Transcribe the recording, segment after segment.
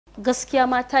gaskiya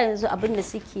mata yanzu abin da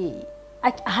suke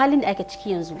a halin da ake ciki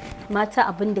yanzu, mata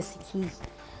abin da suke yi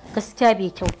gaskiya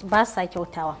ba sa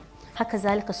kyautawa. Haka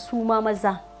zalika su ma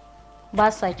maza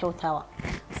ba sa kyautawa,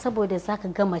 saboda zaka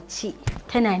ga mace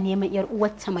tana neman yar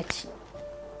uwarta mace.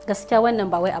 Gaskiya wannan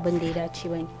ba wai abin da ya dace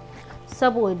bane,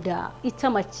 saboda ita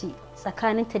mace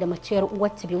tsakaninta da mace yar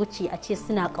uwarta bai wuce a ce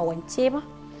suna kawance ba.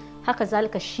 Haka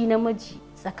zalika shi namiji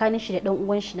tsakanin shi da dan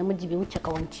uwan shi namiji bai wuce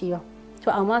kawance ba.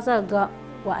 To amma za ga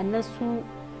wa'annan su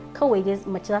kawai dai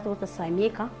mace za ta same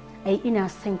ka, ai ina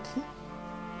son ki,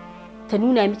 ta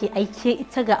nuna miki aike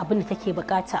ita ga abin da take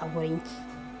bukata a gurin ki.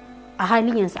 A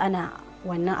halin yanzu ana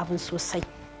wannan abin sosai,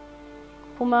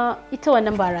 kuma ita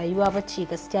wannan ba rayuwa ba ce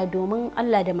gaskiya, domin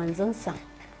Allah da manzansa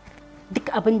duk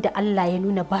abin da Allah ya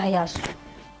nuna baya su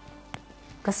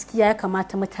gaskiya ya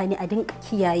kamata mutane a dinka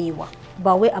kiyayewa.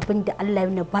 Ba wai abin da Allah ya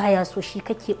nuna baya so shi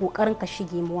kake kokarin ka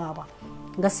shige muwa ba,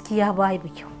 gaskiya babu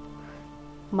kyau.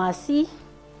 Masu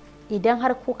idan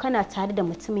har ko kana tare da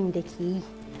mutumin da ke yi,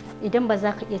 idan ba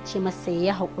za ka iya ce masa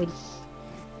ya haƙuri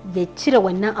ya cire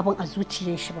wannan abin a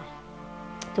zuciyar shi ba,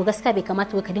 to gaskiya bai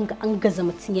kamata ka dinga an gaza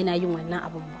mutum yana yin wannan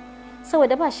abin ba,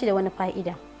 saboda ba shi da wani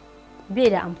fa'ida, bai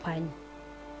da amfani.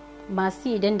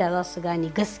 Masu idan da za su gane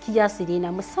gaskiya su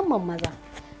daina, musamman maza.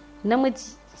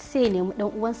 Namiji sai nemi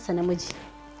dan uwansa namiji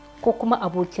ko kuma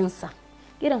abokinsa.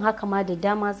 Irin haka ma da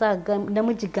dama za ga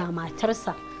namiji ga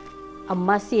matarsa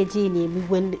amma sai ya je nemi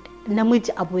wani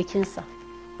namiji abokinsa,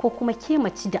 ko kuma ke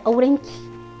mace da aurenki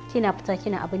kina fita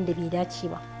kina abin da bai dace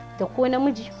ba da ko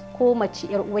namiji ko mace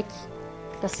yar uwarki.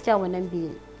 Gaskiya wannan bai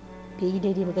yi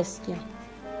daidai ba gaskiya.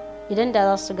 Idan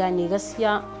da za su gane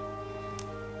gaskiya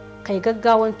kai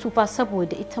gaggawan tufa,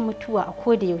 saboda ita mutuwa a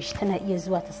koda yaushe tana iya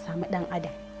zuwa ta samu dan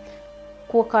adam,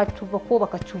 ko ka tuba ko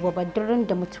baka tuba ba, duk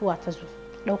da mutuwa ta zo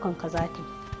daukan ka za ta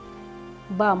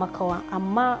ba makawa.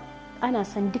 Amma ana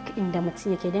son duk inda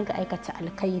mutum yake dinga aikata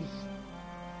alkhairi,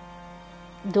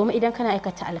 domin idan kana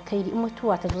aikata alkhairi in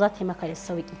mutuwa ta zo za ta yi maka da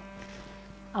sauki.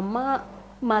 Amma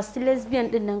masu lesbian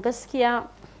din nan gaskiya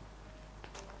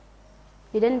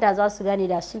idan da za su gane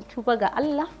da sun tuba ga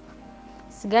Allah,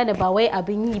 su gane ba wai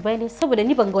abin yi ba ne, saboda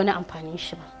ni ban ga wani amfanin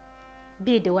shi ba,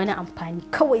 bai da wani amfani,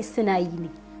 kawai suna yi ne,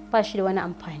 ba shi da wani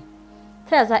amfani.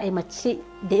 Ta za a yi mace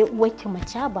da ya uwarki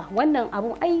mace ba, wannan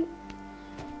abun ai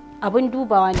abin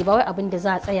dubawa ne, ba wai abin da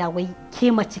za a tsaya wai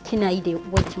ke mace kina yi da ya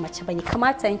uwarki mace ba ne.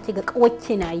 Kamata yanki ga kawai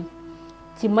kina yi,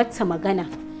 ki mata magana,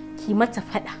 ki mata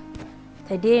fada,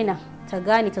 ta daina, ta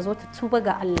gane, ta zo ta tuba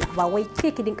ga Allah, ba wai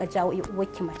ke ki dinka jawo ya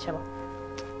uwarki mace ba.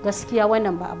 Gaskiya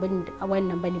wannan ba abin a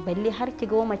wannan bane, balle har ki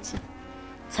ga mace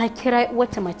ta kira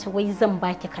wata mace wai zan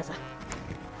baki kaza,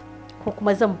 ko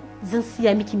kuma zan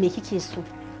siya miki me kike so.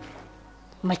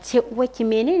 Mace uwarki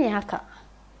menene haka?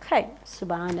 Kai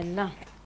subhanallah.